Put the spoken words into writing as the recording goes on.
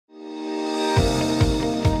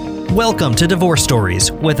Welcome to Divorce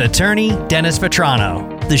Stories with attorney Dennis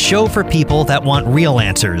Vetrano, the show for people that want real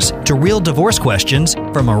answers to real divorce questions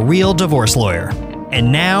from a real divorce lawyer.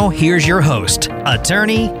 And now, here's your host,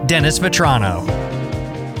 attorney Dennis Vetrano.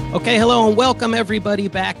 Okay, hello and welcome everybody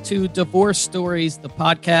back to Divorce Stories, the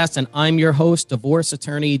podcast, and I'm your host, divorce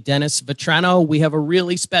attorney Dennis Vetrano. We have a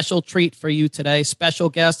really special treat for you today. Special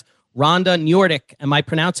guest, Rhonda Nordick. Am I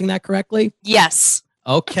pronouncing that correctly? Yes.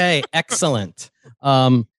 Okay, excellent.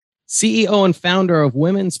 CEO and founder of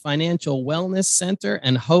Women's Financial Wellness Center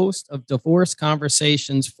and host of Divorce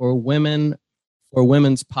Conversations for Women's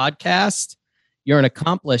podcast. You're an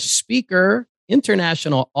accomplished speaker,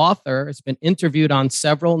 international author, has been interviewed on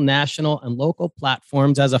several national and local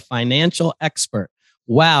platforms as a financial expert.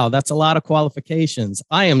 Wow, that's a lot of qualifications.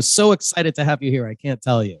 I am so excited to have you here. I can't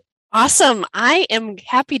tell you. Awesome. I am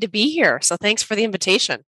happy to be here. So thanks for the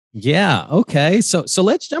invitation. Yeah. Okay. So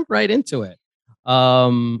let's jump right into it.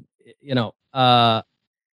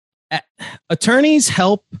 Attorneys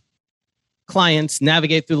help clients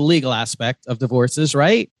navigate through the legal aspect of divorces,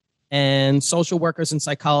 right? And social workers and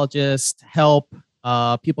psychologists help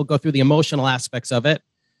people go through the emotional aspects of it.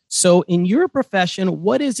 So in your profession,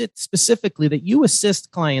 what is it specifically that you assist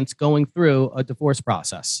clients going through a divorce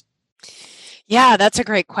process? Yeah, that's a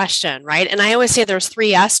great question, right? And I always say there's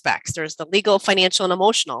three aspects. There's the legal, financial, and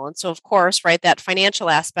emotional. And so, of course, right, that financial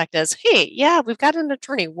aspect is, hey, yeah, we've got an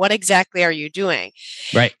attorney. What exactly are you doing?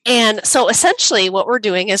 Right. And so essentially what we're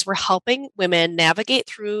doing is we're helping women navigate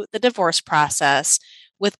through the divorce process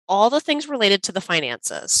with all the things related to the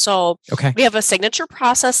finances. So we have a signature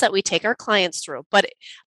process that we take our clients through, but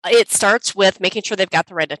it starts with making sure they've got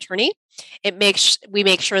the right attorney. We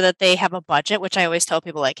make sure that they have a budget, which I always tell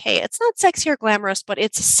people like, hey, it's not sexy or glamorous, but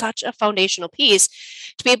it's such a foundational piece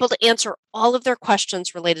to be able to answer all of their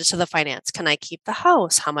questions related to the finance. Can I keep the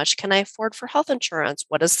house? How much can I afford for health insurance?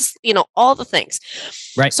 What is this? All the things.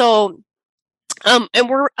 Right. So and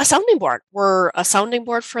we're a sounding board. We're a sounding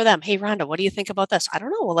board for them. Hey, Rhonda, what do you think about this? I don't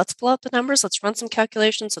know. Well, let's pull out the numbers. Let's run some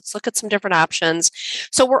calculations. Let's look at some different options.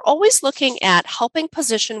 So we're always looking at helping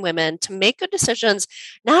position women to make good decisions,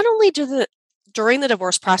 not only during the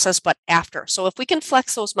divorce process, but after. So if we can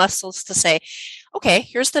flex those muscles to say, okay,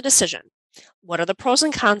 here's the decision. What are the pros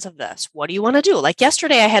and cons of this? What do you want to do? Like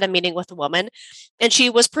yesterday, I had a meeting with a woman and she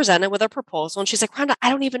was presented with a proposal and she's like, Rhonda, I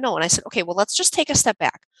don't even know. And I said, okay, well, let's just take a step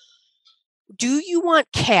back. Do you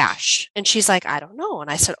want cash? And she's like, I don't know.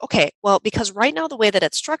 And I said, okay, well, because right now, the way that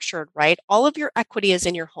it's structured, right, all of your equity is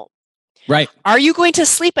in your home. Right. Are you going to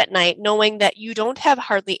sleep at night knowing that you don't have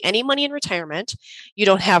hardly any money in retirement? You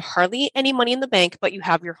don't have hardly any money in the bank, but you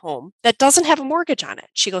have your home that doesn't have a mortgage on it.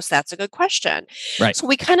 She goes, that's a good question. Right. So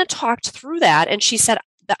we kind of talked through that. And she said,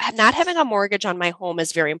 not having a mortgage on my home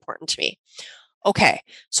is very important to me. Okay.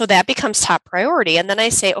 So that becomes top priority. And then I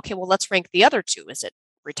say, okay, well, let's rank the other two. Is it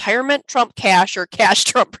retirement trump cash or cash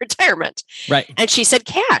trump retirement? Right. And she said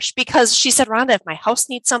cash, because she said, Rhonda, if my house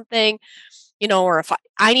needs something, or if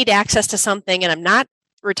I need access to something and I'm not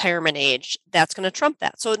retirement age, that's going to trump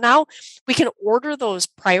that. So now we can order those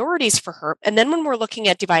priorities for her. And then when we're looking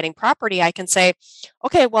at dividing property, I can say,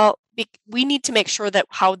 okay, well, we need to make sure that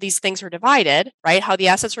how these things are divided, right? How the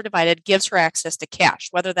assets are divided gives her access to cash,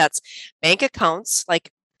 whether that's bank accounts,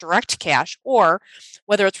 like direct cash, or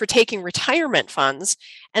whether it's for taking retirement funds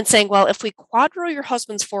and saying, well, if we quadro your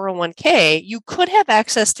husband's 401k, you could have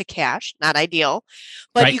access to cash, not ideal,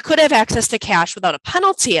 but Right. You could have access to cash without a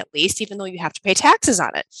penalty at least, even though you have to pay taxes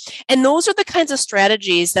on it. And those are the kinds of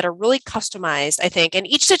strategies that are really customized, I think, and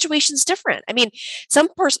each situation is different. I mean, some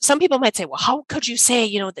people might say, well, how could you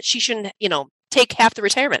say, that she shouldn't, take half the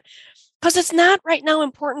retirement? Because it's not right now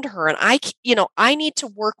important to her. And I need to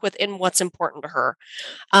work within what's important to her.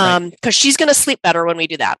 Because she's going to sleep better when we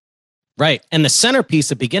do that. Right. And the centerpiece,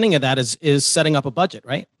 the beginning of that is setting up a budget,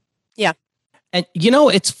 right? Yeah. And,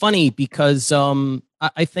 it's funny because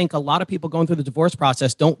I think a lot of people going through the divorce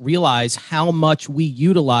process don't realize how much we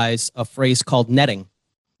utilize a phrase called netting.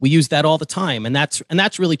 We use that all the time. And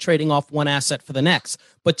that's really trading off one asset for the next.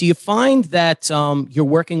 But do you find that you're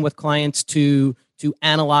working with clients to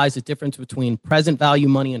analyze the difference between present value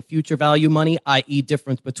money and future value money, i.e.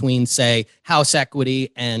 difference between, say, house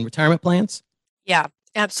equity and retirement plans? Yeah,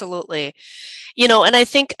 absolutely. And I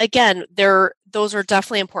think, again, those are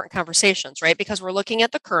definitely important conversations, right? Because we're looking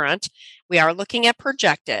at the current, we are looking at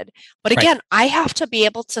projected. But again, right. I have to be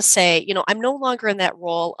able to say, I'm no longer in that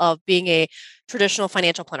role of being a traditional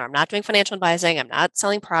financial planner. I'm not doing financial advising. I'm not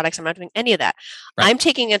selling products. I'm not doing any of that. Right. I'm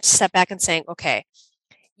taking a step back and saying, okay,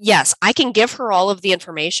 yes, I can give her all of the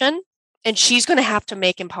information and she's going to have to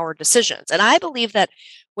make empowered decisions. And I believe that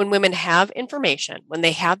when women have information, when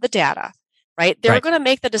they have the data, right? They're Right. going to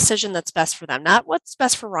make the decision that's best for them, not what's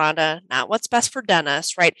best for Rhonda, not what's best for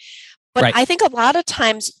Dennis, right? But Right. I think a lot of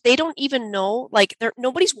times they don't even know, like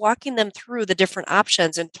nobody's walking them through the different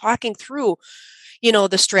options and talking through,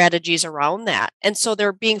 the strategies around that. And so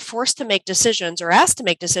they're being forced to make decisions or asked to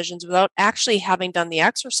make decisions without actually having done the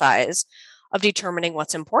exercise of determining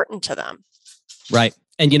what's important to them. Right.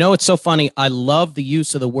 And it's so funny. I love the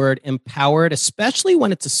use of the word empowered, especially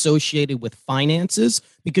when it's associated with finances,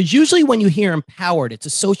 because usually when you hear empowered, it's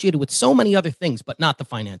associated with so many other things, but not the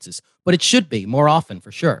finances. But it should be more often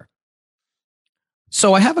for sure.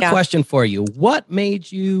 So I have a question for you. What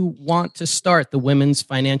made you want to start the Women's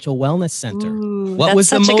Financial Wellness Center? What was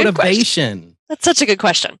the motivation? That's such a good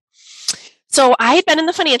question. So I had been in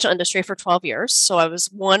the financial industry for 12 years. So I was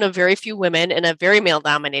one of very few women in a very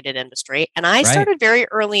male-dominated industry. And I started very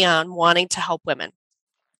early on wanting to help women.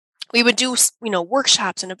 We would do,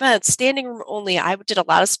 workshops and events, standing room only. I did a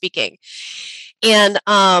lot of speaking. And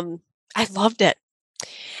I loved it.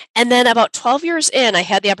 And then about 12 years in, I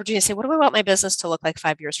had the opportunity to say, what do I want my business to look like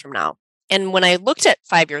 5 years from now? And when I looked at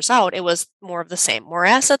 5 years out, it was more of the same, more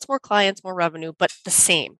assets, more clients, more revenue, but the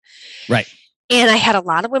same. Right. And I had a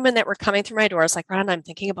lot of women that were coming through my doors like, Rhonda, I'm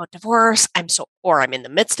thinking about divorce. I'm in the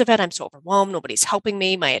midst of it. I'm so overwhelmed. Nobody's helping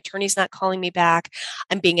me. My attorney's not calling me back.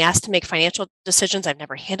 I'm being asked to make financial decisions. I've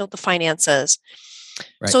never handled the finances.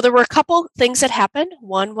 Right. So there were a couple things that happened.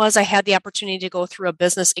 One was I had the opportunity to go through a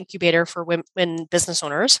business incubator for women business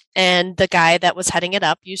owners. And the guy that was heading it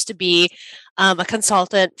up used to be a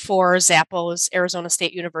consultant for Zappos, Arizona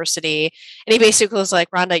State University. And he basically was like,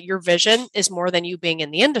 Rhonda, your vision is more than you being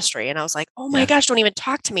in the industry. And I was like, oh my gosh, don't even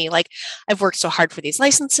talk to me. Like, I've worked so hard for these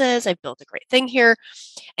licenses. I've built a great thing here.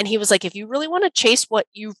 And he was like, if you really want to chase what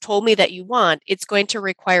you've told me that you want, it's going to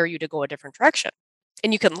require you to go a different direction.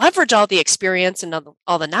 And you can leverage all the experience and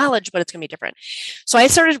all the knowledge, but it's going to be different. So I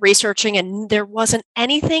started researching, and there wasn't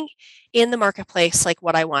anything in the marketplace like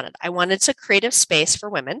what I wanted. I wanted to create a space for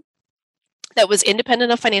women that was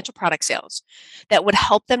independent of financial product sales, that would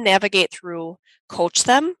help them navigate through, coach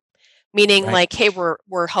them, meaning like, hey,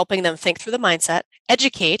 we're helping them think through the mindset,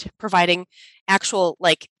 educate, providing actual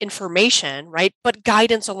information, right? But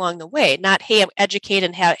guidance along the way, not, hey, educate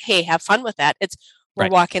and have fun with that. It's we're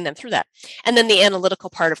walking them through that. And then the analytical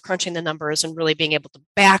part of crunching the numbers and really being able to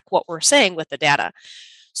back what we're saying with the data.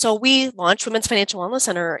 So we launched Women's Financial Wellness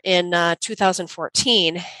Center in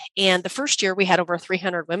 2014. And the first year we had over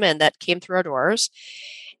 300 women that came through our doors.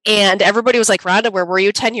 And everybody was like, Rhonda, where were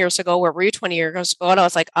you 10 years ago? Where were you 20 years ago? And I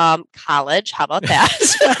was like, college. How about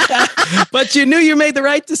that? But you knew you made the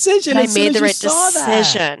right decision. I made the right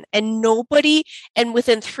decision. And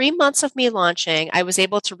within 3 months of me launching, I was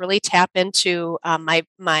able to really tap into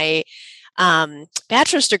my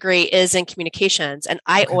bachelor's degree is in communications. And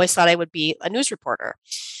I always thought I would be a news reporter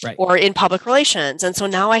or in public relations. And so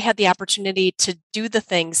now I had the opportunity to do the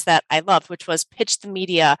things that I loved, which was pitch the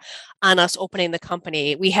media on us opening the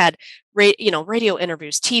company. We had radio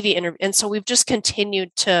interviews, TV interviews. And so we've just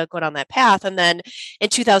continued to go down that path. And then in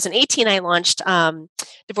 2018, I launched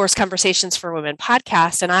Divorce Conversations for Women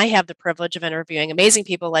podcast. And I have the privilege of interviewing amazing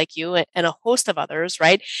people like you and a host of others,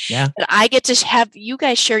 right? Yeah. And I get to have you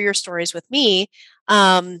guys share your stories with me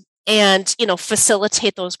and,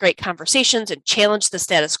 facilitate those great conversations and challenge the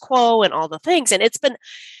status quo and all the things. And it's been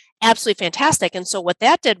absolutely fantastic. And so what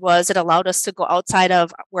that did was it allowed us to go outside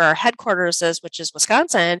of where our headquarters is, which is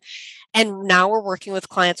Wisconsin. And now we're working with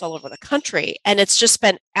clients all over the country. And it's just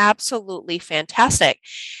been absolutely fantastic.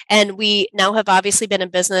 And we now have obviously been in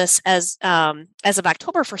business as of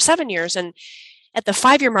October for 7 years. And at the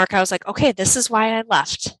 5-year mark, I was like, okay, this is why I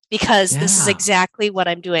left, because this is exactly what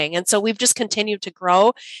I'm doing. And so we've just continued to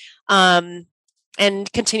grow and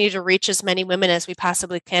continue to reach as many women as we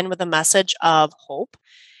possibly can with a message of hope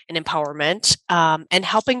and empowerment and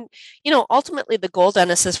helping, ultimately the goal,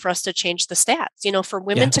 Dennis, is for us to change the stats, for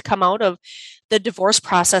women to come out of the divorce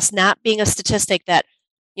process not being a statistic that,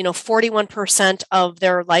 41% of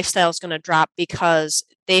their lifestyle is going to drop because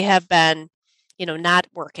they have been not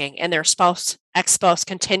working and their ex-spouse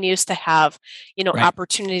continues to have,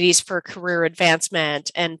 opportunities for career advancement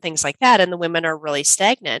and things like that. And the women are really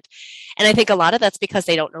stagnant. And I think a lot of that's because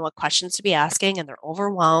they don't know what questions to be asking and they're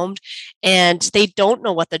overwhelmed and they don't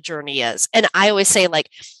know what the journey is. And I always say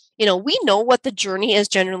we know what the journey is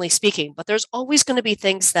generally speaking, but there's always going to be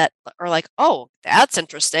things that are like, oh, that's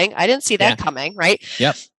interesting. I didn't see that coming. Right.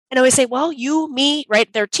 Yep. And I always say, well, you, me,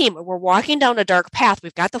 right, their team, we're walking down a dark path.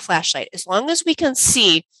 We've got the flashlight. As long as we can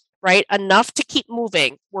see, right, enough to keep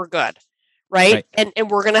moving, we're good, right?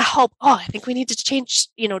 And we're going to help. Oh, I think we need to change,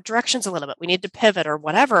 directions a little bit. We need to pivot or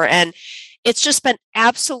whatever. And it's just been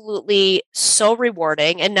absolutely so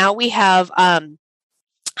rewarding. And now we have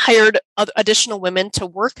hired additional women to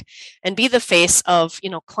work and be the face of,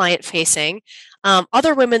 client facing,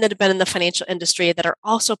 other women that have been in the financial industry that are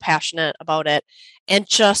also passionate about it and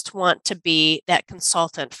just want to be that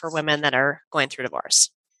consultant for women that are going through divorce.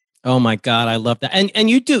 Oh my God, I love that. And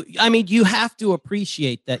you do. I mean, you have to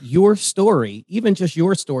appreciate that your story, even just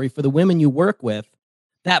your story for the women you work with,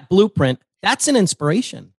 that blueprint, that's an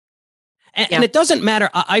inspiration. And it doesn't matter.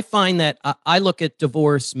 I find that I look at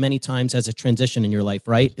divorce many times as a transition in your life,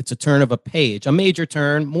 right? It's a turn of a page, a major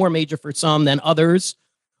turn, more major for some than others.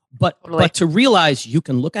 But to realize you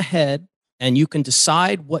can look ahead and you can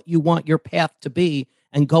decide what you want your path to be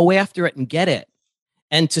and go after it and get it.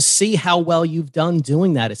 And to see how well you've done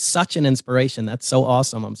doing that is such an inspiration. That's so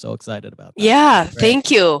awesome. I'm so excited about that. Yeah,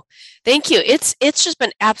 thank you. Thank you. It's just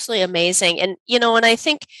been absolutely amazing. And, and I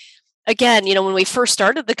think, again, when we first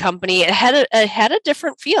started the company, it had a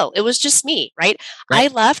different feel. It was just me, right? I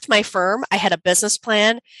left my firm. I had a business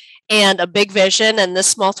plan and a big vision. And this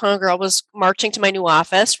small town girl was marching to my new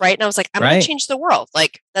office, right? And I was like, I'm going to change the world.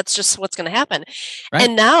 Like, that's just what's going to happen.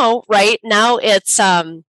 And now, now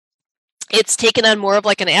it's taken on more of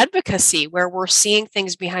like an advocacy where we're seeing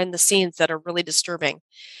things behind the scenes that are really disturbing.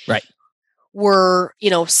 Right. We're,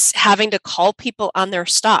 having to call people on their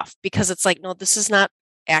stuff because it's like, no, this is not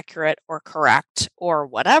accurate or correct or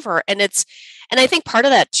whatever. And I think part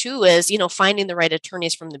of that too is, finding the right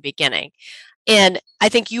attorneys from the beginning. And I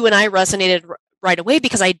think you and I resonated right away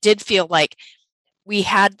because I did feel like we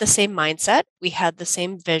had the same mindset. We had the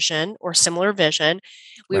same vision or similar vision.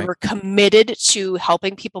 We were committed to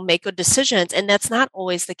helping people make good decisions. And that's not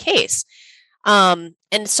always the case. And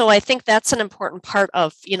so I think that's an important part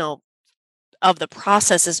of, of the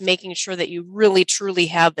process is making sure that you really, truly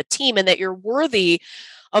have the team and that you're worthy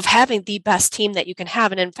of having the best team that you can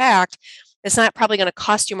have. And in fact, it's not probably going to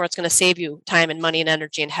cost you more. It's going to save you time and money and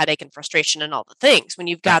energy and headache and frustration and all the things when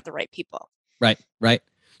you've got the right people. Right.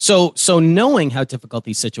 So knowing how difficult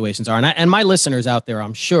these situations are, and my listeners out there,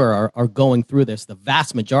 I'm sure, are going through this. The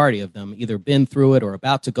vast majority of them either been through it or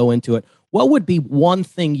about to go into it. What would be one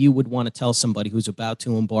thing you would want to tell somebody who's about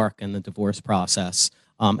to embark in the divorce process,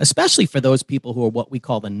 especially for those people who are what we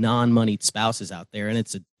call the non-moneyed spouses out there? And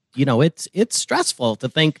it's stressful to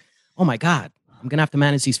think, oh my God, I'm going to have to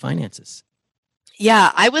manage these finances.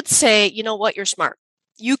 Yeah, I would say, you're smart.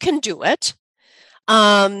 You can do it.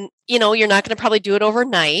 You're not going to probably do it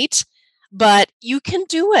overnight, but you can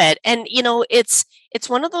do it. And, it's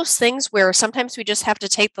one of those things where sometimes we just have to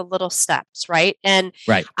take the little steps, right? And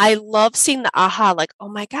I love seeing the aha, like, oh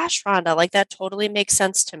my gosh, Rhonda, like that totally makes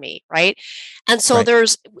sense to me, right? And so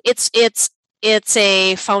it's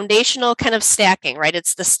a foundational kind of stacking, right?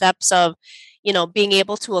 It's the steps of, being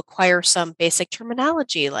able to acquire some basic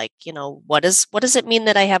terminology, like, what does it mean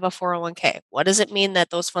that I have a 401k? What does it mean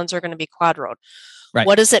that those funds are going to be quadroed?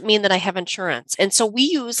 What does it mean that I have insurance? And so we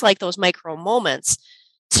use like those micro moments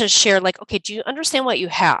to share, like, okay, do you understand what you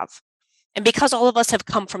have? And because all of us have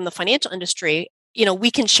come from the financial industry,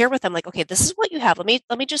 we can share with them like, okay, this is what you have. Let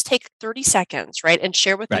me just take 30 seconds, right? And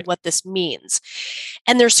share with them what this means.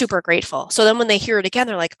 And they're super grateful. So then when they hear it again,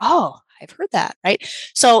 they're like, oh, I've heard that, right?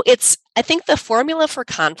 So I think the formula for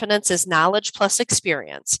confidence is knowledge plus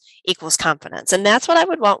experience equals confidence. And that's what I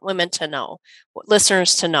would want women to know,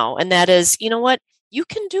 listeners to know. And that is, you know what, you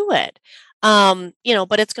can do it,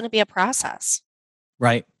 but it's going to be a process.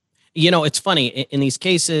 Right. It's funny in these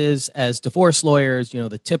cases as divorce lawyers,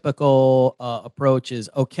 the typical approach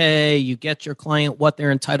is, okay, you get your client what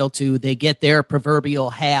they're entitled to. They get their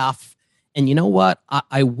proverbial half. And you know what?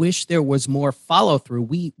 I wish there was more follow through.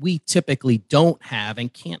 We typically don't have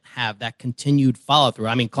and can't have that continued follow through.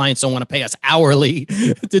 I mean, clients don't want to pay us hourly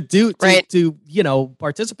to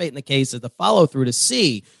participate in the case of the follow through to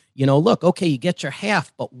see, look, okay, you get your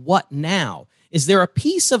half, but what now? Is there a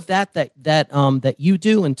piece of that you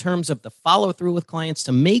do in terms of the follow through with clients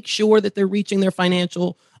to make sure that they're reaching their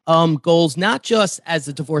financial goals, not just as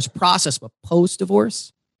the divorce process, but post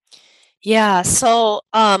divorce? Yeah. So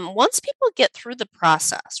once people get through the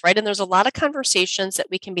process, right, and there's a lot of conversations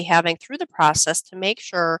that we can be having through the process to make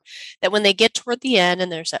sure that when they get toward the end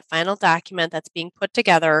and there's that final document that's being put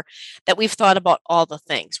together, that we've thought about all the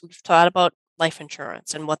things. We've thought about life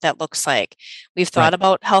insurance and what that looks like. We've thought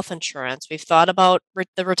about health insurance. We've thought about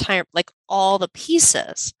the retirement, like all the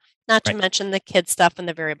pieces, not to mention the kid stuff and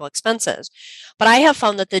the variable expenses. But I have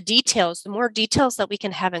found that the more details that we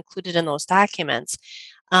can have included in those documents,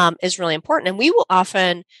 is really important. And we will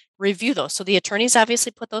often review those. So the attorneys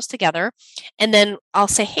obviously put those together. And then I'll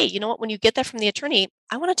say, hey, you know what? When you get that from the attorney,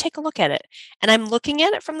 I want to take a look at it. And I'm looking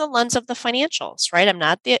at it from the lens of the financials, right? I'm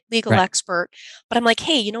not the legal expert, but I'm like,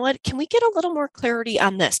 hey, you know what? Can we get a little more clarity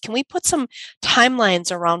on this? Can we put some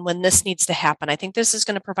timelines around when this needs to happen? I think this is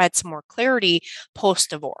going to provide some more clarity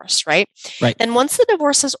post-divorce, right? And once the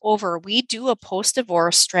divorce is over, we do a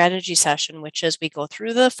post-divorce strategy session, which is we go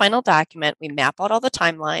through the final document, we map out all the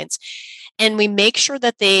timelines, and we make sure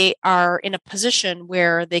that they are in a position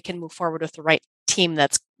where they can move forward with the right team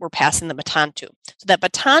we're passing the baton to. So that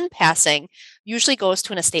baton passing usually goes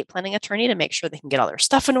to an estate planning attorney to make sure they can get all their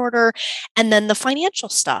stuff in order, and then the financial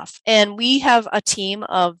stuff. And we have a team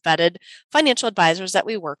of vetted financial advisors that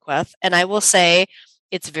we work with. And I will say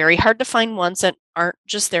it's very hard to find ones that aren't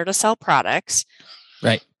just there to sell products.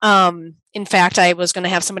 Right. In fact, I was going to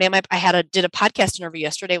have somebody did a podcast interview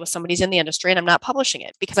yesterday with somebody's in the industry, and I'm not publishing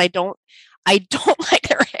it because I don't like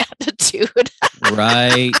their attitude.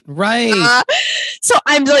 Right. So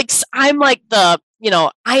I'm like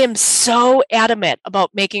I am so adamant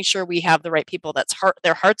about making sure we have the right people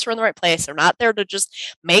their hearts are in the right place. They're not there to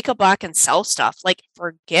just make a buck and sell stuff. Like,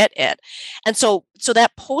 forget it. And so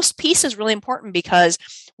that post piece is really important because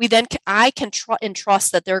I can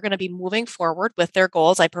trust that they're going to be moving forward with their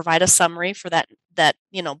goals. I provide a summary for that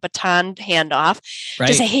baton handoff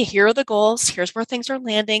to say, hey, here are the goals. Here's where things are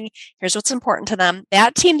landing. Here's what's important to them.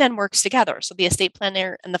 That team then works together. So the estate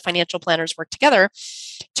planner and the financial planners work together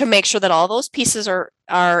to make sure that all those pieces are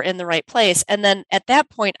in the right place. And then at that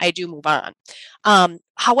point, I do move on.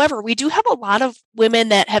 However, we do have a lot of women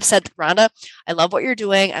that have said, Rhonda, I love what you're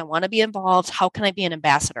doing. I want to be involved. How can I be an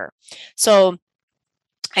ambassador? So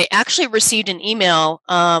I actually received an email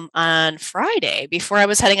on Friday before I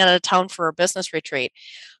was heading out of town for a business retreat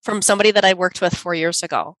from somebody that I worked with 4 years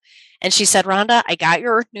ago. And she said, Rhonda, I got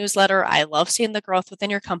your newsletter. I love seeing the growth within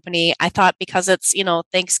your company. I thought because it's,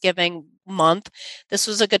 Thanksgiving month, this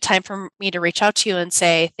was a good time for me to reach out to you and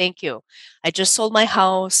say, thank you. I just sold my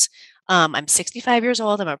house. I'm 65 years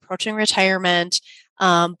old. I'm approaching retirement.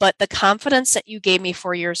 But the confidence that you gave me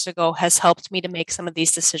 4 years ago has helped me to make some of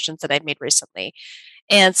these decisions that I've made recently.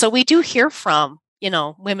 And so we do hear from,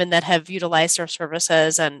 women that have utilized our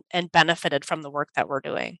services and benefited from the work that we're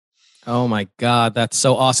doing. Oh my God, that's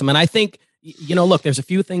so awesome. And I think, look, there's a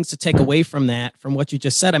few things to take away from what you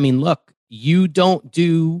just said. I mean, look, you don't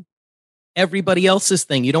do everybody else's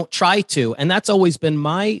thing. You don't try to. And that's always been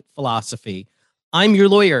my philosophy. I'm your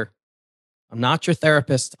lawyer. I'm not your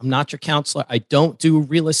therapist. I'm not your counselor. I don't do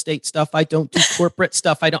real estate stuff. I don't do corporate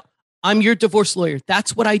stuff. I'm your divorce lawyer.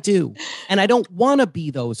 That's what I do. And I don't want to be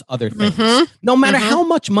those other things. No matter how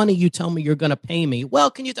much money you tell me you're going to pay me. Well,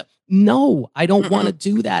 can you? No, I don't want to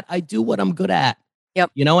do that. I do what I'm good at.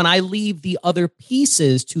 Yep. And I leave the other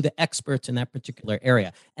pieces to the experts in that particular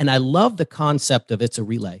area. And I love the concept of it's a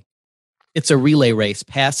relay. It's a relay race,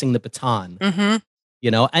 passing the baton. And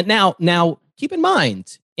now keep in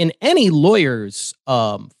mind, in any lawyer's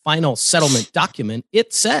final settlement document,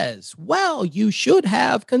 it says, well, you should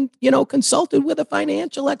have consulted with a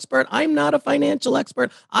financial expert. I'm not a financial expert.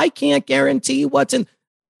 I can't guarantee what's in.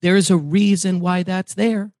 There's a reason why that's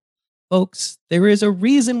there, folks. There is a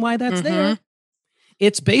reason why that's there.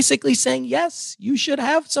 It's basically saying, yes, you should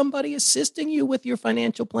have somebody assisting you with your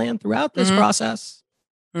financial plan throughout this process.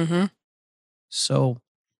 So,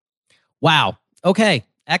 wow. Okay,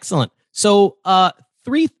 excellent. So,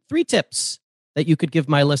 three tips that you could give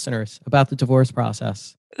my listeners about the divorce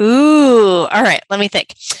process. Ooh, all right. Let me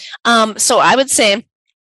think. So I would say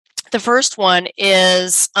the first one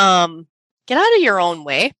is get out of your own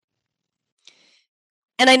way.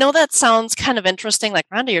 And I know that sounds kind of interesting, like,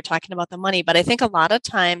 Rhonda, you're talking about the money, but I think a lot of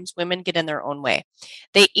times women get in their own way.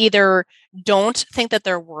 They either don't think that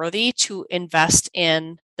they're worthy to invest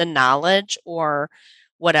in the knowledge or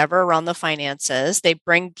whatever around the finances. They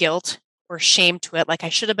bring guilt or shame to it, like, I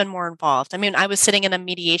should have been more involved. I mean, I was sitting in a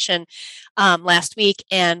mediation last week,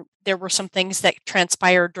 and there were some things that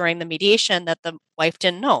transpired during the mediation that the wife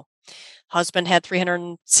didn't know. Husband had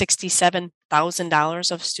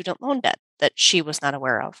 $367,000 of student loan debt that she was not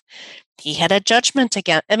aware of. He had a judgment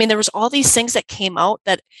again. I mean, there was all these things that came out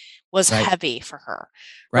that was heavy for her,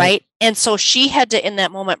 right? And so she had to, in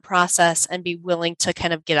that moment, process and be willing to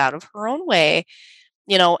kind of get out of her own way,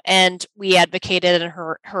 and we advocated, and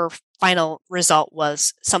her final result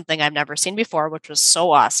was something I've never seen before, which was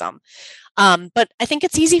so awesome. But I think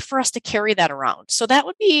it's easy for us to carry that around. So that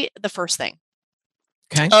would be the first thing.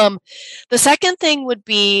 Okay. The second thing would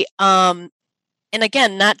be, and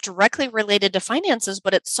again, not directly related to finances,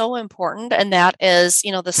 but it's so important. And that is,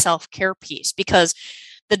 the self-care piece, because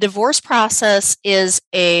the divorce process is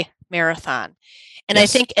a marathon. And I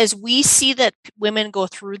think as we see that women go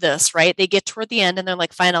through this, right, they get toward the end and they're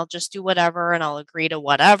like, fine, I'll just do whatever and I'll agree to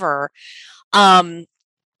whatever. And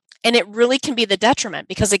it really can be the detriment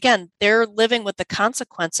because, again, they're living with the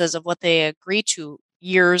consequences of what they agree to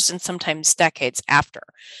years and sometimes decades after.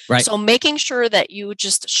 Right. So making sure that you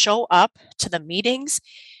just show up to the meetings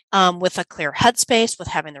with a clear headspace, with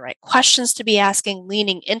having the right questions to be asking,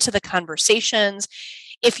 leaning into the conversations.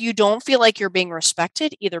 If you don't feel like you're being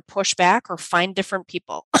respected, either push back or find different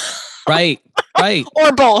people. Right.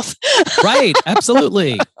 Or both. Right.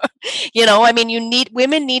 Absolutely. I mean,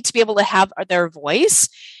 women need to be able to have their voice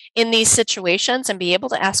in these situations and be able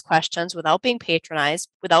to ask questions without being patronized,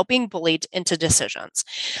 without being bullied into decisions.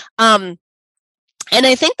 And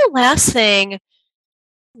I think the last thing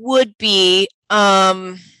would be,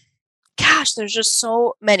 gosh, there's just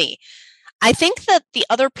so many. I think that the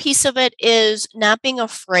other piece of it is not being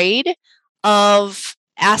afraid of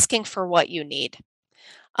asking for what you need.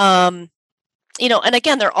 And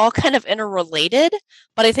again, they're all kind of interrelated,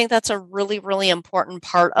 but I think that's a really, really important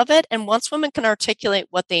part of it. And once women can articulate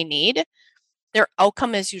what they need, their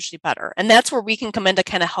outcome is usually better. And that's where we can come in to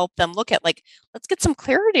kind of help them look at, like, let's get some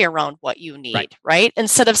clarity around what you need, right?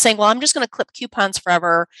 Instead of saying, well, I'm just going to clip coupons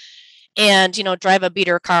forever and, drive a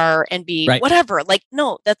beater car and be whatever. Like,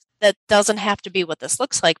 no, that doesn't have to be what this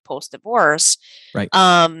looks like post-divorce,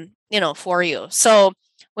 for you. So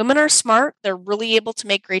women are smart. They're really able to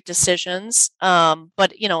make great decisions.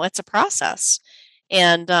 But, it's a process.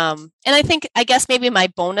 And I guess maybe my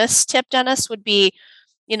bonus tip, Dennis, would be,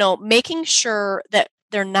 making sure that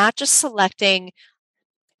they're not just selecting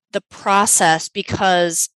the process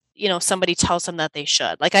because, somebody tells them that they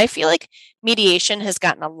should. Like, I feel like mediation has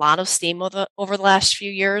gotten a lot of steam over the last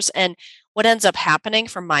few years. And what ends up happening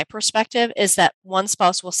from my perspective is that one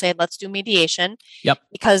spouse will say, let's do mediation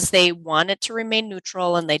because they want it to remain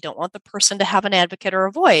neutral and they don't want the person to have an advocate or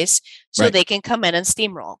a voice. So they can come in and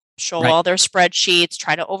steamroll, show all their spreadsheets,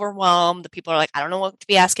 try to overwhelm. The people are like, I don't know what to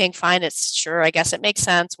be asking. Fine. It's sure. I guess it makes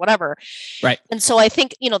sense, whatever. Right. And so I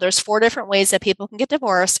think, there's 4 different ways that people can get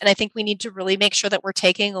divorced. And I think we need to really make sure that we're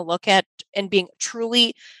taking a look at and being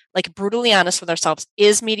truly, like, brutally honest with ourselves.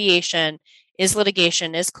 Is mediation, is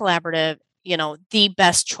litigation, is collaborative, the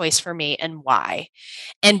best choice for me and why?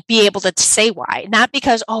 And be able to say why, not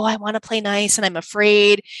because, I want to play nice and I'm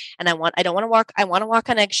afraid and I want to walk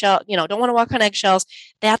on eggshells, don't want to walk on eggshells.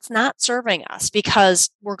 That's not serving us because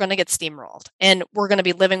we're going to get steamrolled and we're going to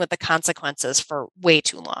be living with the consequences for way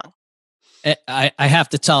too long. I have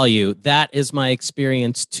to tell you, that is my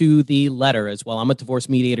experience to the letter as well. I'm a divorce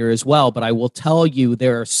mediator as well, but I will tell you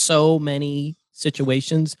there are so many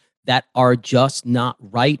situations that are just not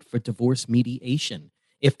right for divorce mediation.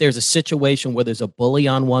 If there's a situation where there's a bully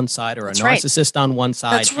on one side or a narcissist on one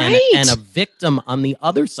side and a victim on the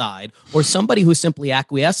other side, or somebody who simply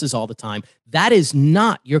acquiesces all the time, that is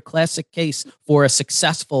not your classic case for a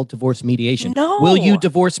successful divorce mediation. No. Will you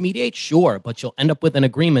divorce mediate? Sure, but you'll end up with an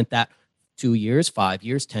agreement that 2 years, 5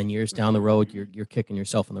 years, 10 years down the road, you're kicking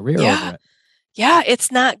yourself in the rear over it. Yeah,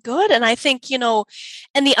 it's not good. And I think,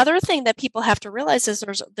 and the other thing that people have to realize is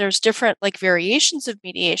there's different, like, variations of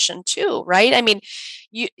mediation too, right? I mean,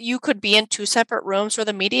 you could be in 2 separate rooms where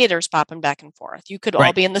the mediator's popping back and forth. You could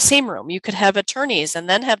all be in the same room. You could have attorneys and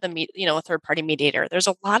then have a third party mediator. There's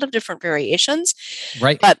a lot of different variations.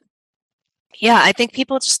 Right. But yeah, I think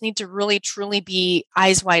people just need to really, truly be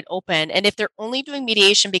eyes wide open. And if they're only doing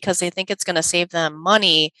mediation because they think it's going to save them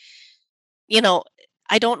money,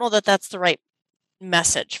 I don't know that that's the right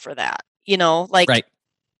message for that. You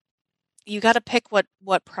got to pick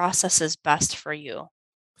what process is best for you.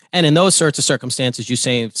 And in those sorts of circumstances, you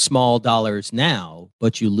save small dollars now,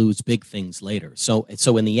 but you lose big things later. So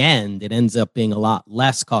in the end, it ends up being a lot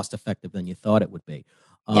less cost effective than you thought it would be.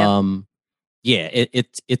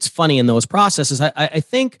 It's funny in those processes. I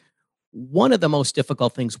think one of the most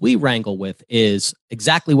difficult things we wrangle with is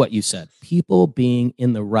exactly what you said. People being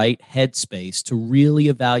in the right headspace to really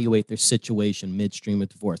evaluate their situation midstream of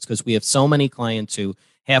divorce. Because we have so many clients who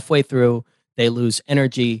halfway through, they lose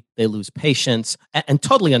energy, they lose patience, and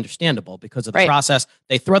totally understandable because of the process.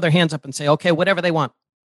 They throw their hands up and say, okay, whatever they want.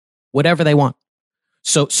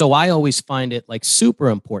 So I always find it like super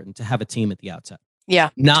important to have a team at the outset. Yeah,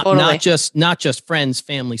 not just friends,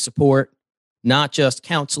 family support, not just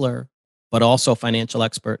counselor, but also financial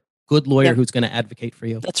expert, good lawyer who's going to advocate for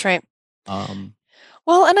you. That's right.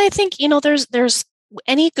 Well, and I think, there's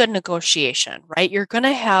any good negotiation, right? You're going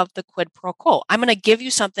to have the quid pro quo. I'm going to give you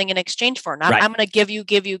something in exchange for, not I'm going to give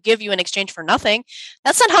you in exchange for nothing.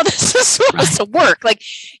 That's not how this is supposed to work. Like,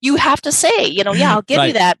 you have to say, yeah, I'll give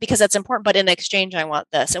you that because that's important, but in exchange, I want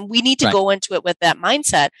this. And we need to go into it with that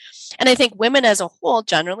mindset. And I think women as a whole,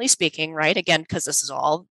 generally speaking, right? Again, because this is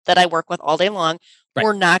all that I work with all day long,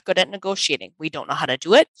 we're not good at negotiating. We don't know how to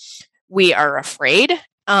do it. We are afraid.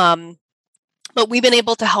 But we've been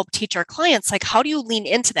able to help teach our clients, like, how do you lean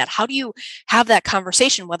into that? How do you have that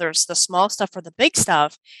conversation, whether it's the small stuff or the big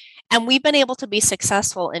stuff? And we've been able to be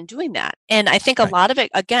successful in doing that. And I think a lot of it,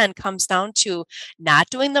 again, comes down to not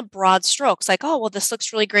doing the broad strokes, like, oh, well, this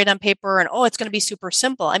looks really great on paper, and oh, it's going to be super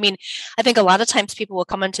simple. I mean, I think a lot of times people will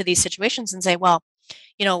come into these situations and say, well,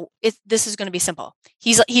 this is going to be simple.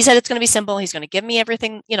 He said it's going to be simple. He's going to give me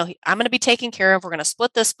everything, I'm going to be taken care of. We're going to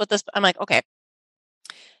split this. I'm like, okay,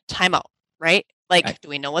 time out. Right? Like, do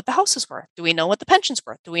we know what the house is worth? Do we know what the pension's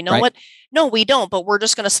worth? Do we know what? No, we don't, but we're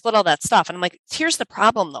just going to split all that stuff. And I'm like, here's the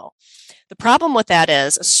problem though. The problem with that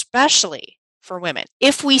is, especially for women,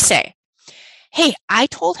 if we say, hey, I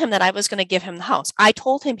told him that I was going to give him the house. I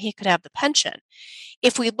told him he could have the pension.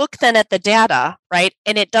 If we look then at the data, right,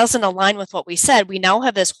 and it doesn't align with what we said, we now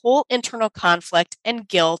have this whole internal conflict and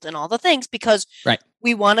guilt and all the things because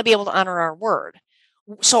we want to be able to honor our word.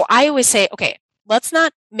 So I always say, okay, let's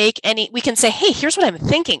not make we can say, hey, here's what I'm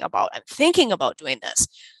thinking about. I'm thinking about doing this,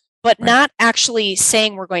 but not actually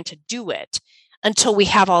saying we're going to do it until we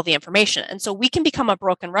have all the information. And so we can become a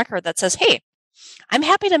broken record that says, hey, I'm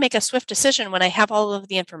happy to make a swift decision when I have all of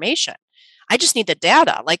the information. I just need the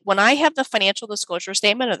data. Like, when I have the financial disclosure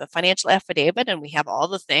statement or the financial affidavit and we have all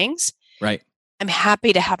the things, I'm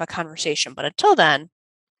happy to have a conversation. But until then,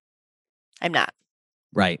 I'm not.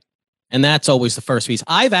 Right. And that's always the first piece.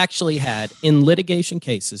 I've actually had, in litigation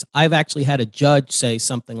cases, a judge say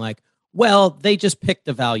something like, well, they just picked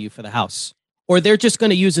the value for the house, or they're just going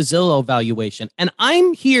to use a Zillow valuation. And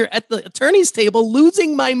I'm here at the attorney's table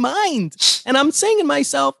losing my mind. And I'm saying to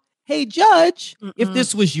myself, hey, judge, if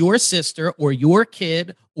this was your sister or your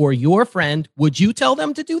kid or your friend, would you tell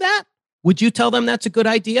them to do that? Would you tell them that's a good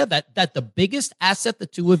idea? That the biggest asset the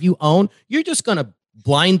two of you own, you're just going to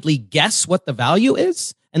blindly guess what the value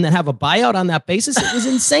is and then have a buyout on that basis? It was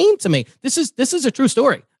insane to me. This is a true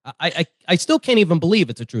story. I still can't even believe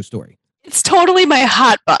it's a true story. It's totally my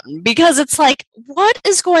hot button because it's like, what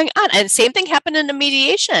is going on? And same thing happened in a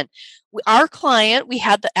mediation. Our client, we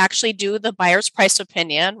had to actually do the buyer's price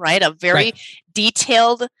opinion, right? A very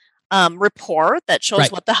detailed report that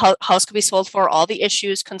shows what the house could be sold for, all the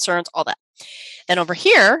issues, concerns, all that. Then over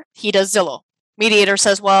here, he does Zillow. Mediator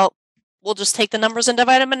says, well, we'll just take the numbers and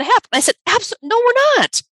divide them in half. And I said, absolutely, no, we're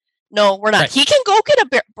not. No, we're not. He can go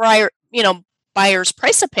get a buyer's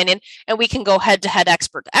price opinion, and we can go head to head,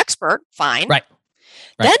 expert to expert. Fine. Right.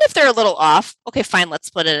 Then if they're a little off, okay, fine, let's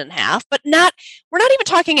split it in half. But we're not even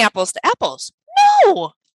talking apples to apples.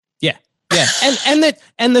 No. Yeah. Yeah.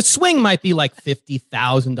 And the swing might be like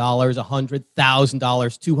 $50,000, $100,000,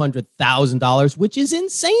 $200,000, which is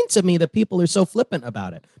insane to me that people are so flippant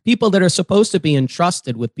about it. People that are supposed to be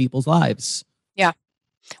entrusted with people's lives. Yeah.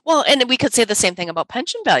 Well, and we could say the same thing about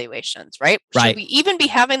pension valuations, right? Should we even be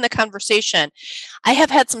having the conversation? I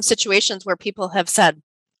have had some situations where people have said,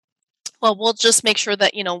 well, we'll just make sure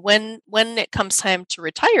that, when it comes time to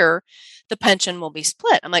retire, the pension will be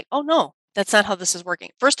split. I'm like, oh, no, that's not how this is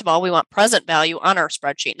working. First of all, we want present value on our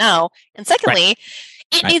spreadsheet now. And secondly,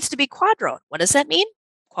 it needs to be quadroed. What does that mean?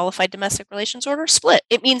 Qualified domestic relations order split.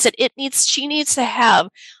 It means that she needs to have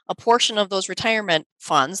a portion of those retirement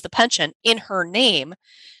funds, the pension, in her name,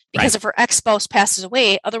 because if her ex-spouse passes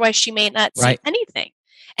away, otherwise she may not see anything.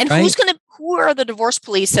 And who are the divorce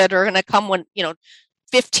police that are going to come when,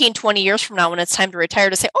 15, 20 years from now, when it's time to retire,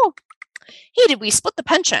 to say, oh, hey, did we split the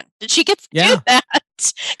pension? Did she get to do that?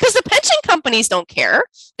 Because the pension companies don't care.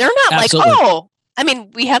 They're not like, oh, I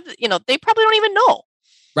mean, we have, they probably don't even know.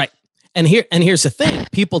 Right. And here's the thing.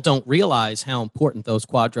 People don't realize how important those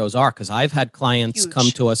quadros are, because I've had clients come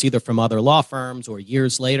to us either from other law firms or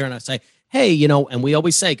years later, and I say, hey, and we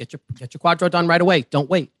always say, get your quadro done right away. Don't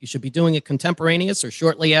wait. You should be doing it contemporaneous or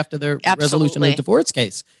shortly after the resolution of the divorce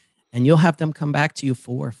case. And you'll have them come back to you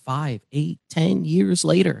 4, 5, 8, 10 years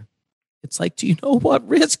later. It's like, do you know what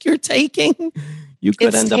risk you're taking? You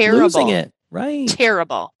could end up losing it. Right.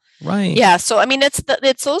 Terrible. Right. Yeah. So, I mean, it's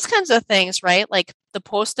those kinds of things, right? Like the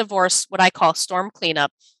post-divorce, what I call storm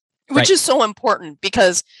cleanup, which is so important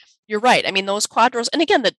because you're right. I mean, those quadros, and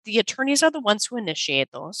again, the attorneys are the ones who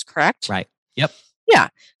initiate those, correct? Right. Yep. Yeah.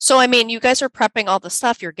 So, I mean, you guys are prepping all the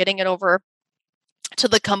stuff. You're getting it over to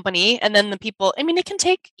the company, and then the people, I mean, it can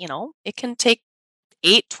take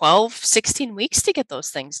 8, 12, 16 weeks to get those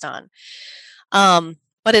things done.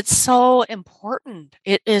 But it's so important.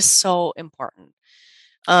 It is so important.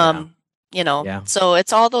 So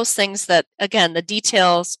it's all those things that, again, the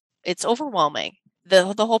details, it's overwhelming.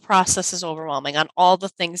 The whole process is overwhelming on all the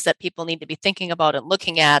things that people need to be thinking about and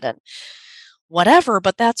looking at and whatever.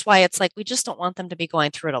 But that's why it's like, we just don't want them to be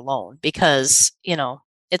going through it alone, because,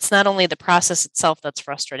 it's not only the process itself that's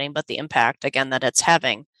frustrating, but the impact, again, that it's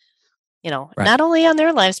having, not only on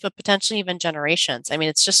their lives, but potentially even generations. I mean,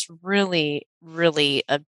 it's just really, really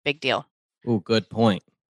a big deal. Oh, good point.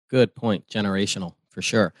 Good point. Generational, for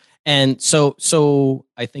sure. And so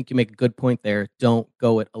I think you make a good point there. Don't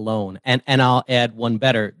go it alone. And I'll add one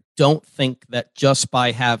better. Don't think that just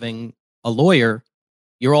by having a lawyer,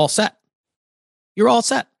 you're all set. You're all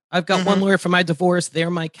set. I've got one lawyer for my divorce.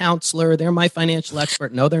 They're my counselor. They're my financial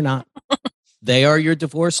expert. No, they're not. They are your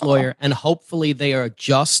divorce lawyer. And hopefully they are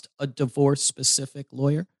just a divorce specific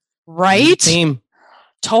lawyer. Right. Team.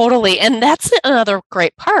 Totally. And that's another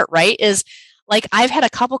great part, right? Is like, I've had a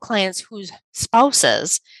couple clients whose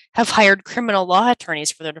spouses have hired criminal law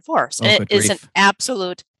attorneys for their divorce. And it is an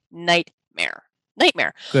absolute nightmare.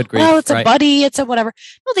 Good grief. Well, it's a buddy, it's a whatever.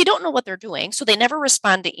 No, they don't know what they're doing. So they never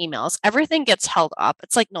respond to emails. Everything gets held up.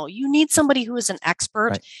 It's like, no, you need somebody who is an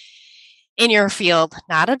expert in your field,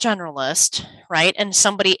 not a generalist, right? And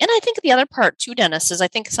I think the other part too, Dennis, is I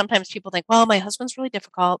think sometimes people think, well, my husband's really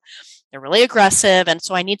difficult. They're really aggressive. And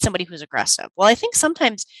so I need somebody who's aggressive. Well, I think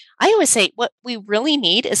sometimes I always say what we really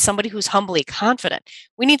need is somebody who's humbly confident.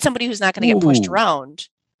 We need somebody who's not going to get pushed around,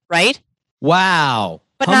 right? Wow.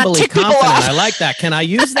 But humbly not confident. I like that. Can I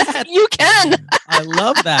use that? You can. I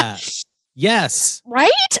love that. Yes.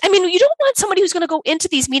 Right? I mean, you don't want somebody who's going to go into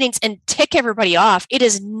these meetings and tick everybody off. It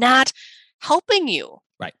is not helping you.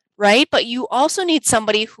 Right. But you also need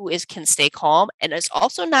somebody who can stay calm and is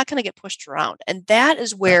also not going to get pushed around. And that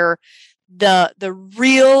is where the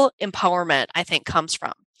real empowerment, I think, comes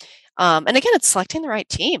from. And again, it's selecting the right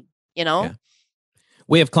team, Yeah.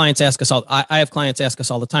 We have clients ask us all. I have clients ask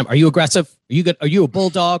us all the time, are you aggressive? Are you good? Are you a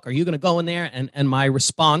bulldog? Are you going to go in there? And my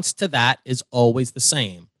response to that is always the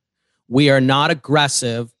same. We are not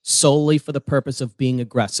aggressive solely for the purpose of being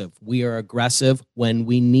aggressive. We are aggressive when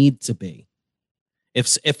we need to be.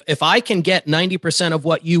 If I can get 90% of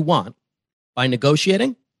what you want by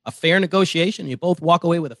negotiating, a fair negotiation, you both walk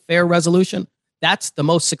away with a fair resolution, that's the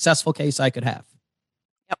most successful case I could have.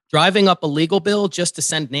 Yep. Driving up a legal bill just to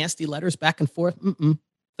send nasty letters back and forth,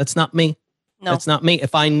 that's not me. No. That's not me.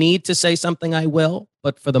 If I need to say something, I will.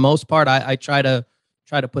 But for the most part, I try to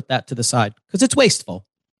put that to the side because it's wasteful.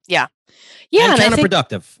 Yeah. And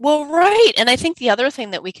counterproductive. Right. And I think the other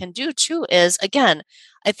thing that we can do too is,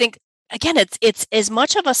 it's as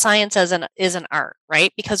much of a science as is an art,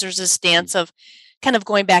 right? Because there's this dance of kind of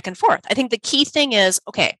going back and forth. I think the key thing is,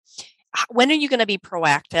 okay, when are you going to be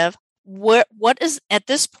proactive? What is at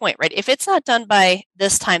this point, right? If it's not done by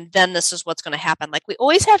this time, then this is what's going to happen. Like, we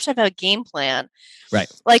always have to have a game plan.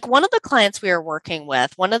 Right. Like, one of the clients we are working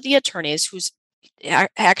with, one of the attorneys who's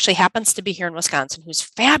actually happens to be here in Wisconsin, who's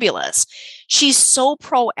fabulous. She's so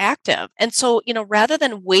proactive. And so, rather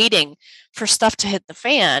than waiting for stuff to hit the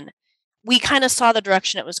fan, we kind of saw the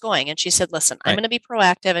direction it was going. And she said, listen, I'm going to be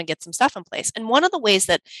proactive and get some stuff in place. And one of the ways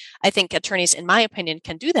that I think attorneys, in my opinion,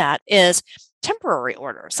 can do that is temporary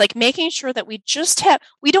orders, like making sure that we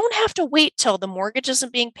don't have to wait till the mortgage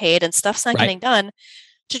isn't being paid and stuff's not getting done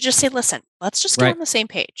to just say, listen, let's just get on the same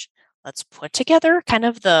page. Let's put together kind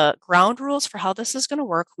of the ground rules for how this is going to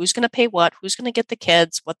work, who's going to pay what, who's going to get the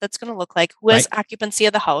kids, what that's going to look like, who has occupancy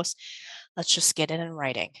of the house. Let's just get it in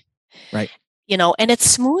writing. Right. And it's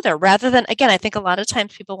smoother rather than, again, I think a lot of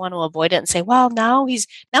times people want to avoid it and say, well, now he's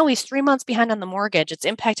 3 months behind on the mortgage. It's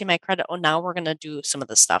impacting my credit. Oh, now we're going to do some of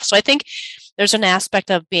this stuff. So I think there's an aspect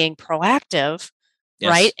of being proactive,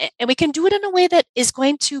 right? And we can do it in a way that is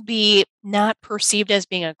going to be not perceived as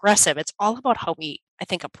being aggressive. It's all about how we, I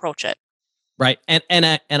think, approach it. Right.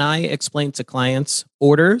 And I explain to clients,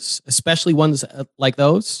 orders, especially ones like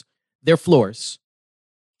those, they're floors.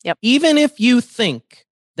 Yep. Even if you think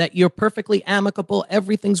that you're perfectly amicable,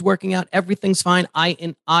 everything's working out, everything's fine,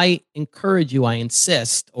 I encourage you, I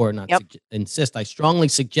insist, or not insist, I strongly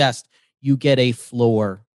suggest you get a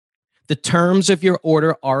floor. The terms of your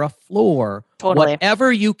order are a floor. Totally. Whatever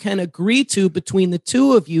you can agree to between the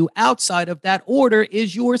two of you outside of that order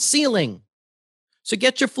is your ceiling. So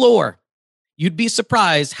get your floor. You'd be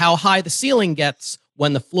surprised how high the ceiling gets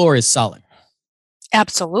when the floor is solid.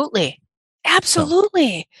 Absolutely.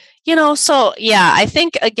 So yeah, I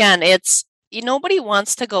think, again, it's, nobody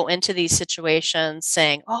wants to go into these situations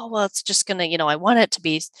saying, oh, well, it's just going to, I want it to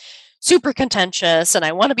be super contentious and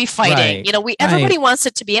I want to be fighting. Right. Everybody wants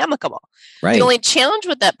it to be amicable. Right. The only challenge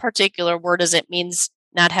with that particular word is it means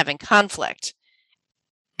not having conflict.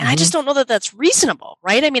 And I just don't know that that's reasonable,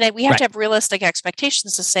 right? I mean, we have to have realistic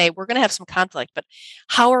expectations to say we're going to have some conflict, but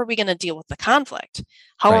how are we going to deal with the conflict?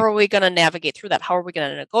 How are we going to navigate through that? How are we going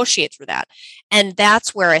to negotiate through that? And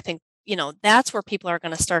that's where I think, that's where people are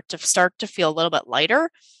going to start to feel a little bit lighter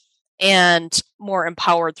and more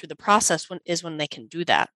empowered through the process when they can do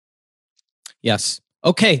that. Yes.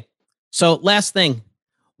 Okay. So last thing.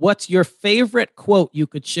 What's your favorite quote you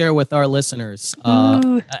could share with our listeners?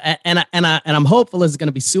 And I'm hopeful it's going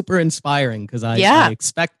to be super inspiring because I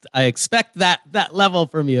expect that level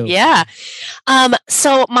from you. Yeah.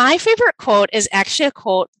 So my favorite quote is actually a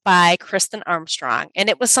quote by Kristen Armstrong, and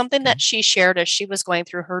it was something that she shared as she was going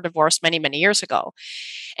through her divorce many, many years ago.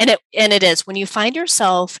 And it is, when you find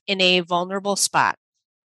yourself in a vulnerable spot,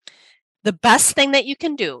 the best thing that you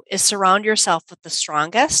can do is surround yourself with the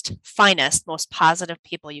strongest, finest, most positive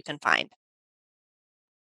people you can find.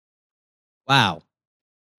 Wow.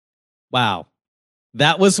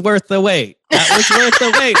 That was worth the wait.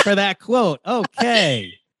 For that quote.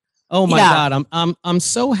 Okay. Oh my God. I'm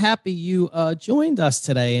so happy you joined us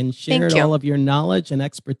today and shared all of your knowledge and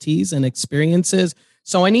expertise and experiences.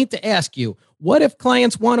 So I need to ask you, what if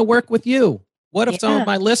clients want to work with you? What if some of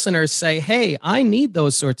my listeners say, hey, I need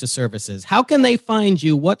those sorts of services? How can they find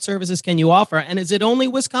you? What services can you offer? And is it only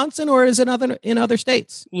Wisconsin or is it in other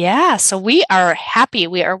states? Yeah, so we are happy.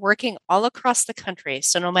 We are working all across the country.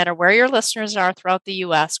 So no matter where your listeners are throughout the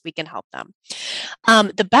U.S., we can help them.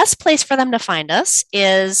 The best place for them to find us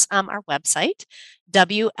is our website,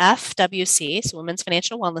 WFWC, so Women's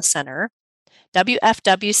Financial Wellness Center,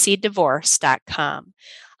 WFWCdivorce.com.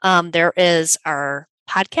 There is our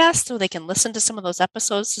podcast, so they can listen to some of those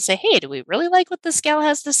episodes to say, hey, do we really like what this gal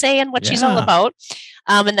has to say and what she's all about?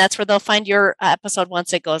 And that's where they'll find your episode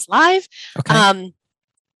once it goes live. Okay.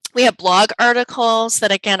 We have blog articles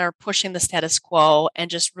that, again, are pushing the status quo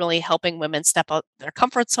and just really helping women step out their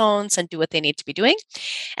comfort zones and do what they need to be doing.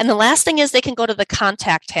 And the last thing is they can go to the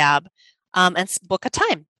contact tab and book a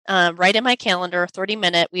time. Right in my calendar,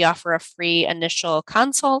 30-minute, we offer a free initial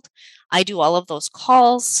consult. I do all of those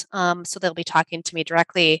calls, so they'll be talking to me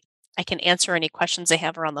directly. I can answer any questions they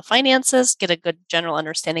have around the finances, get a good general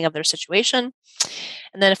understanding of their situation.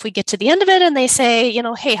 And then if we get to the end of it and they say,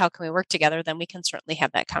 hey, how can we work together? Then we can certainly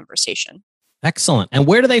have that conversation. Excellent. And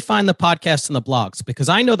where do they find the podcast and the blogs? Because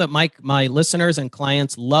I know that my listeners and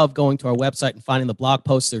clients love going to our website and finding the blog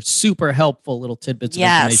posts. They're super helpful little tidbits of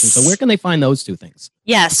information. So where can they find those two things?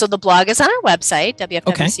 Yeah, so the blog is on our website,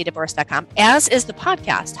 WFWCdivorce.com, as is the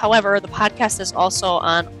podcast. However, the podcast is also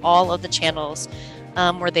on all of the channels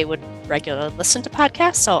where they would regularly listen to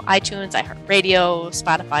podcasts. So iTunes, iHeartRadio,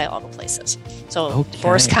 Spotify, all the places. So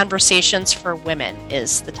Divorce Conversations for Women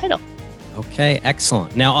is the title. Okay,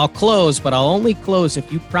 excellent. Now I'll close, but I'll only close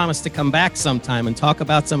if you promise to come back sometime and talk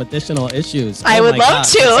about some additional issues. I would love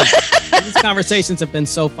to. These conversations have been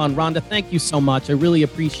so fun. Rhonda, thank you so much. I really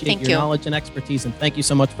appreciate your knowledge and expertise, and thank you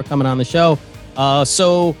so much for coming on the show.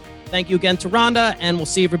 So thank you again to Rhonda, and we'll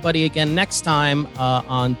see everybody again next time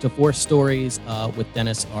on Divorce Stories with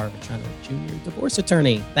Dennis R. Vetrano, Jr., divorce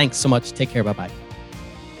attorney. Thanks so much. Take care. Bye-bye.